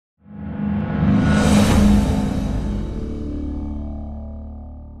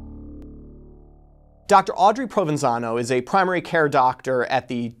Dr. Audrey Provenzano is a primary care doctor at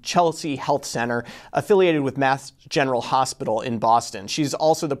the Chelsea Health Center, affiliated with Mass General Hospital in Boston. She's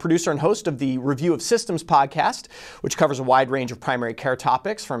also the producer and host of the Review of Systems podcast, which covers a wide range of primary care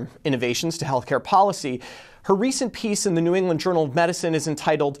topics, from innovations to healthcare policy. Her recent piece in the New England Journal of Medicine is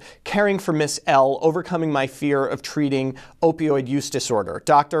entitled "Caring for Miss L, Overcoming My Fear of Treating Opioid Use Disorder."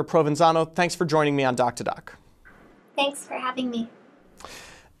 Dr. Provenzano, thanks for joining me on Doc to Doc. Thanks for having me.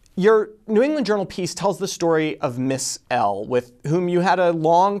 Your New England Journal piece tells the story of Miss L, with whom you had a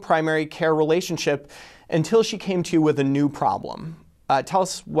long primary care relationship until she came to you with a new problem. Tell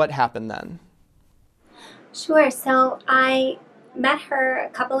us what happened then. Sure. So I met her a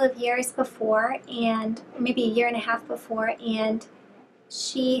couple of years before, and maybe a year and a half before, and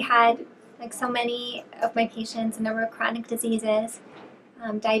she had, like so many of my patients, a number of chronic diseases,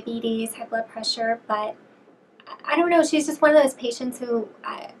 diabetes, high blood pressure, but I don't know, she's just one of those patients who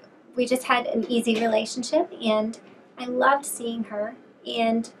we just had an easy relationship, and I loved seeing her.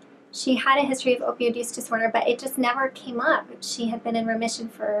 And she had a history of opioid use disorder, but it just never came up. She had been in remission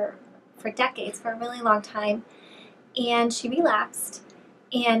for decades, for a really long time. And she relapsed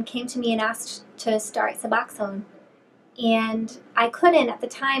and came to me and asked to start Suboxone. And I couldn't at the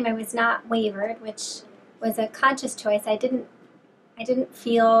time. I was not waivered, which was a conscious choice. I didn't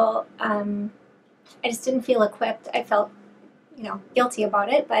feel, I just didn't feel equipped. I felt, guilty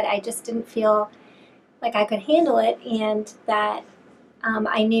about it, but I just didn't feel like I could handle it, and that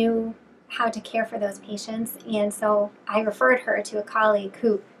I knew how to care for those patients. And so I referred her to a colleague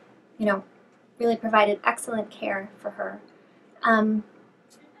who, really provided excellent care for her.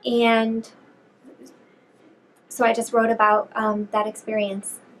 And so I just wrote about that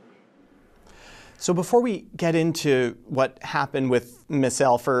experience. So before we get into what happened with Miss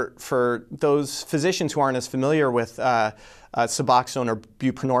L, for those physicians who aren't as familiar with Suboxone or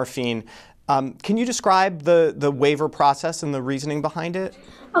buprenorphine, can you describe the waiver process and the reasoning behind it?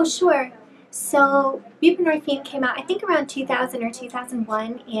 Oh, sure. So buprenorphine came out, I think, around 2000 or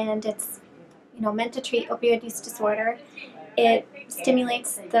 2001, and it's meant to treat opioid use disorder. It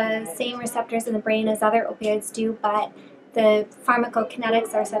stimulates the same receptors in the brain as other opioids do, but the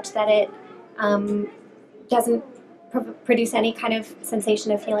pharmacokinetics are such that it doesn't produce any kind of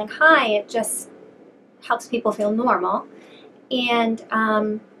sensation of feeling high. It just helps people feel normal. And,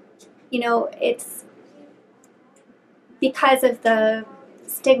 it's because of the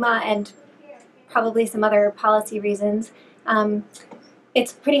stigma and probably some other policy reasons,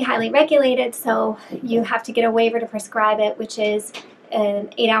 it's pretty highly regulated, so you have to get a waiver to prescribe it, which is an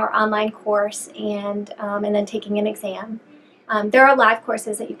 8-hour online course and then taking an exam. There are live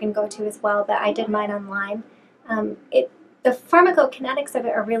courses that you can go to as well, but I did mine online. The pharmacokinetics of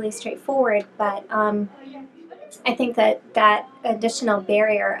it are really straightforward, but I think that additional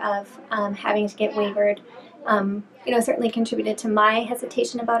barrier of having to get waivered, certainly contributed to my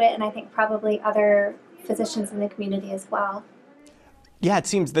hesitation about it, and I think probably other physicians in the community as well. Yeah, it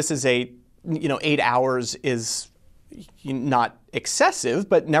seems this is 8 hours is not excessive,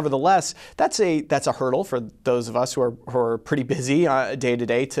 but nevertheless, that's a hurdle for those of us who are pretty busy day to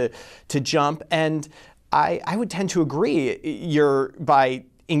day to jump. And I would tend to agree. By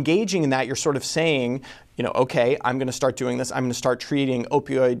engaging in that, you're sort of saying, okay, I'm going to start doing this. I'm going to start treating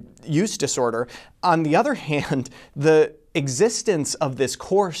opioid use disorder. On the other hand, the existence of this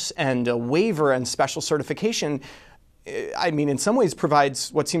course and a waiver and special certification, in some ways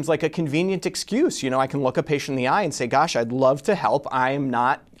provides what seems like a convenient excuse. I can look a patient in the eye and say, gosh, I'd love to help. I am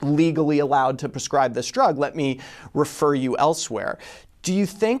not legally allowed to prescribe this drug. Let me refer you elsewhere. Do you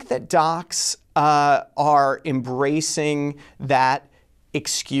think that docs are embracing that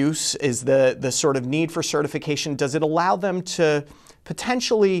excuse? Is the sort of need for certification, does it allow them to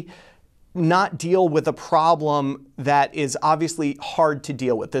potentially not deal with a problem that is obviously hard to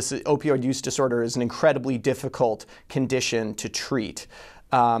deal with? This opioid use disorder is an incredibly difficult condition to treat.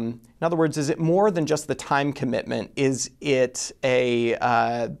 In other words, is it more than just the time commitment? Is it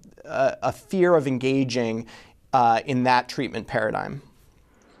a fear of engaging in that treatment paradigm?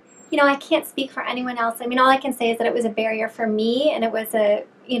 I can't speak for anyone else. All I can say is that it was a barrier for me, and it was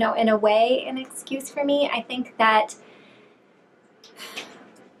in a way, an excuse for me. I think that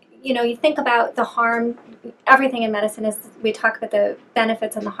you think about the harm. Everything in medicine is, we talk about the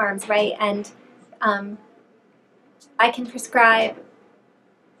benefits and the harms, right? And I can prescribe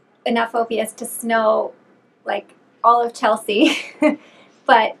enough opiates to snow like all of Chelsea,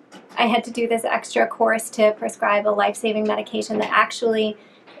 but I had to do this extra course to prescribe a life-saving medication that actually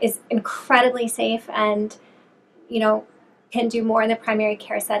is incredibly safe and, can do more in the primary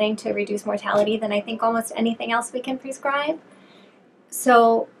care setting to reduce mortality than I think almost anything else we can prescribe.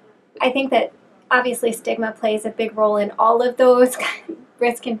 So I think that obviously stigma plays a big role in all of those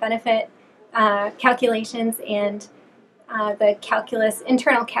risk and benefit calculations and the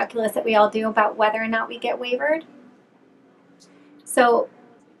internal calculus that we all do about whether or not we get waivered. So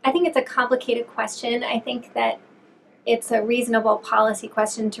I think it's a complicated question. I think that it's a reasonable policy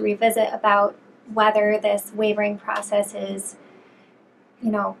question to revisit about whether this wavering process is,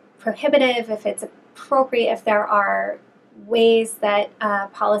 prohibitive, if it's appropriate, if there are ways that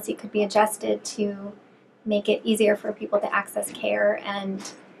policy could be adjusted to make it easier for people to access care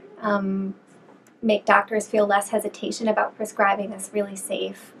and make doctors feel less hesitation about prescribing this really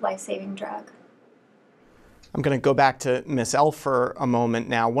safe, life-saving drug. I'm going to go back to Miss L for a moment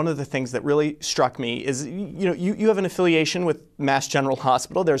now. One of the things that really struck me is, you have an affiliation with Mass General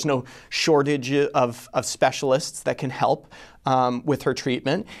Hospital. There's no shortage of specialists that can help with her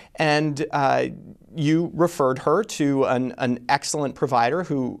treatment. And you referred her to an excellent provider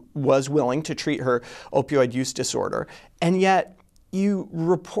who was willing to treat her opioid use disorder. And yet you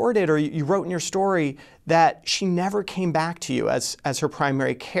reported, or you wrote in your story, that she never came back to you as her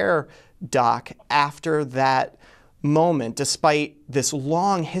primary care doc after that moment, despite this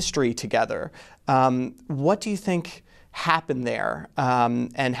long history together. What do you think happened there,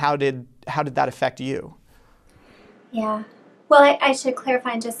 and how did that affect you? Yeah, well, I should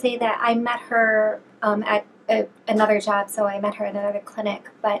clarify and just say that I met her at another job, so I met her at another clinic.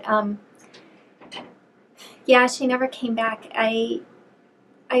 But yeah, she never came back. I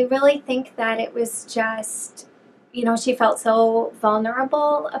really think that it was just, she felt so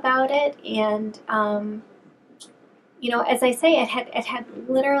vulnerable about it, and as I say, it had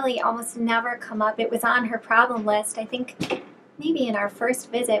literally almost never come up. It was on her problem list. I think maybe in our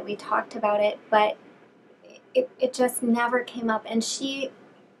first visit we talked about it, but it just never came up. And she,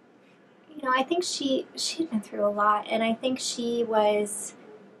 I think she'd been through a lot, and I think she was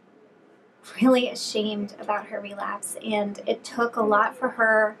really ashamed about her relapse, and it took a lot for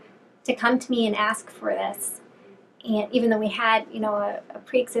her to come to me and ask for this. And even though we had, a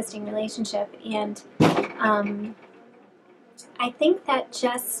pre-existing relationship, and I think that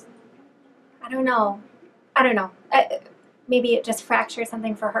just, I don't know, maybe it just fractured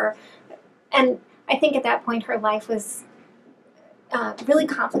something for her. And I think at that point her life was really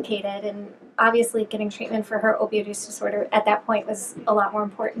complicated, and obviously getting treatment for her opioid use disorder at that point was a lot more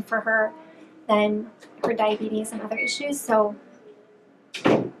important for her than her diabetes and other issues. So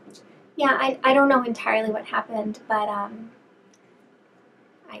yeah, I don't know entirely what happened, but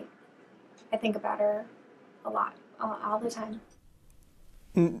I think about her a lot, all the time.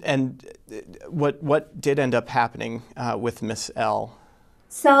 And what did end up happening with Miss L?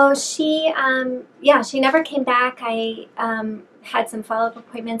 So she never came back. I had some follow-up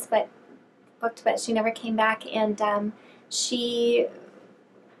appointments, but she never came back, and she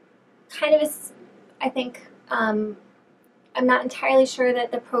kind of is, I think, I'm not entirely sure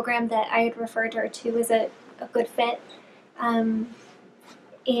that the program that I had referred her to was a good fit, and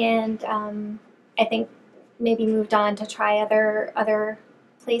I think maybe moved on to try other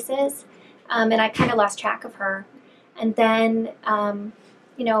places, and I kind of lost track of her. And then, I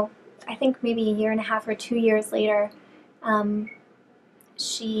think maybe a year and a half or 2 years later,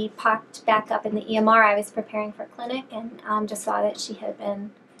 she popped back up in the EMR. I was preparing for clinic, and just saw that she had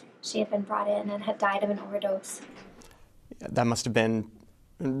been brought in and had died of an overdose. That must have been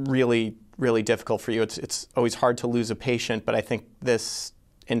really, really difficult for you. It's always hard to lose a patient, but I think this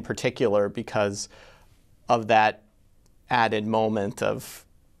in particular, because of that added moment of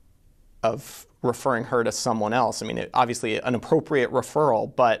referring her to someone else. I mean, obviously an appropriate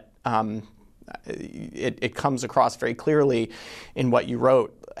referral, but it comes across very clearly in what you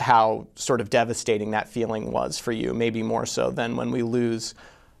wrote how sort of devastating that feeling was for you, maybe more so than when we lose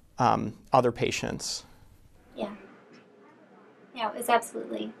other patients. Yeah. Yeah, it was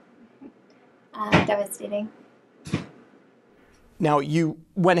absolutely devastating. Now, you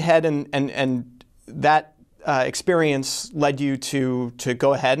went ahead and that experience led you to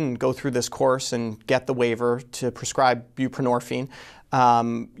go ahead and go through this course and get the waiver to prescribe buprenorphine.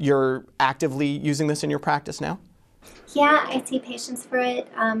 You're actively using this in your practice now? Yeah, I see patients for it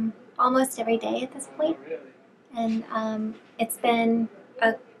almost every day at this point. And it's been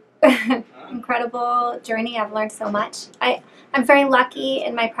an incredible journey. I've learned so much. I'm very lucky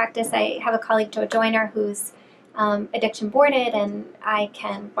in my practice. I have a colleague, Joe Joyner, who's addiction boarded, and I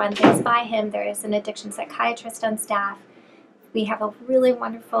can run things by him. There is an addiction psychiatrist on staff. We have a really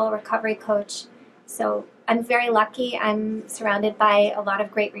wonderful recovery coach. So I'm very lucky. I'm surrounded by a lot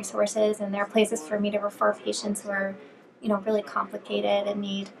of great resources, and there are places for me to refer patients who are, really complicated and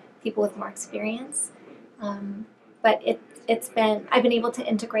need people with more experience. But I've been able to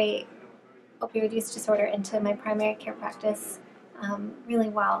integrate opioid use disorder into my primary care practice really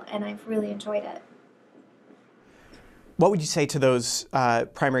well, and I've really enjoyed it. What would you say to those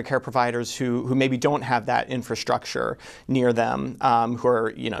primary care providers who maybe don't have that infrastructure near them, who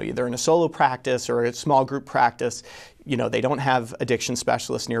are either in a solo practice or a small group practice, they don't have addiction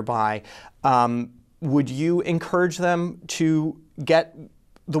specialists nearby? Would you encourage them to get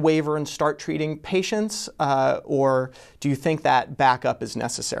the waiver and start treating patients, or do you think that backup is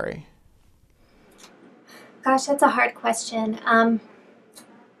necessary? Gosh, that's a hard question.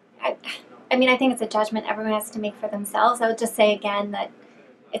 I think it's a judgment everyone has to make for themselves. I would just say again that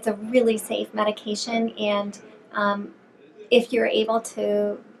it's a really safe medication, and if you're able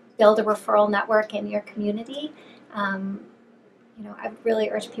to build a referral network in your community, I really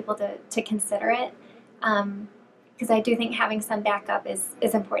urge people to consider it, because I do think having some backup is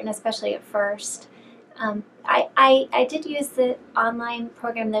important, especially at first. I did use the online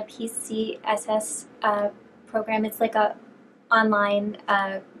program, the PCSS program. It's like a online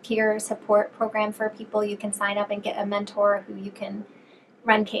peer support program for people. You can sign up and get a mentor who you can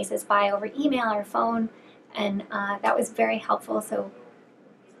run cases by over email or phone, and that was very helpful. So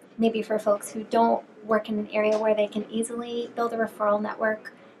maybe for folks who don't work in an area where they can easily build a referral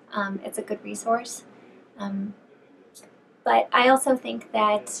network, it's a good resource. But I also think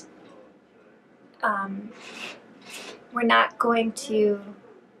that we're not going to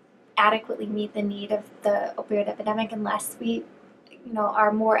adequately meet the need of the opioid epidemic unless we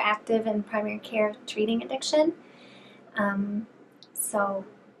are more active in primary care treating addiction. So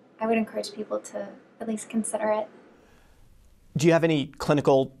I would encourage people to at least consider it. Do you have any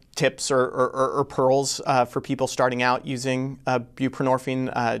clinical tips or pearls for people starting out using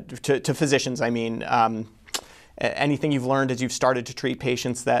buprenorphine, to physicians, I mean? Anything you've learned as you've started to treat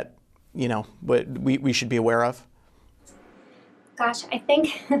patients that we should be aware of? Gosh, I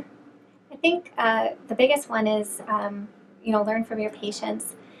think the biggest one is learn from your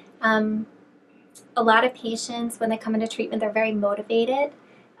patients. A lot of patients, when they come into treatment, they're very motivated,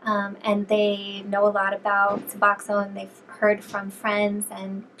 and they know a lot about Suboxone. They've heard from friends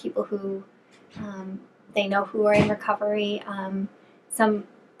and people who they know who are in recovery. Some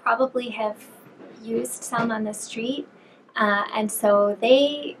probably have used some on the street, and so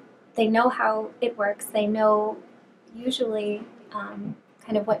they know how it works. They know usually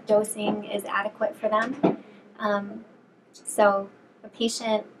kind of what dosing is adequate for them. So a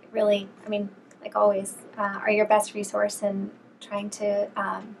patient really, like always, are your best resource in trying to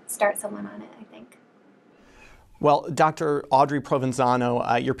start someone on it, I think. Well, Dr. Audrey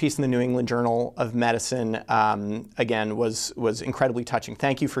Provenzano, your piece in the New England Journal of Medicine, again, was incredibly touching.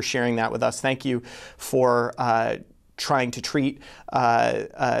 Thank you for sharing that with us. Thank you for trying to treat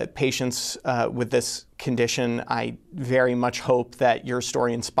patients with this condition. I very much hope that your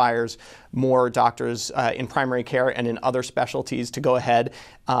story inspires more doctors in primary care and in other specialties to go ahead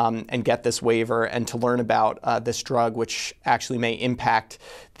and get this waiver and to learn about this drug, which actually may impact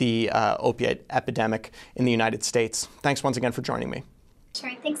the opioid epidemic in the United States. Thanks once again for joining me.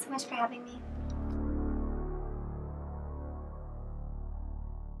 Sure. Thanks so much for having me.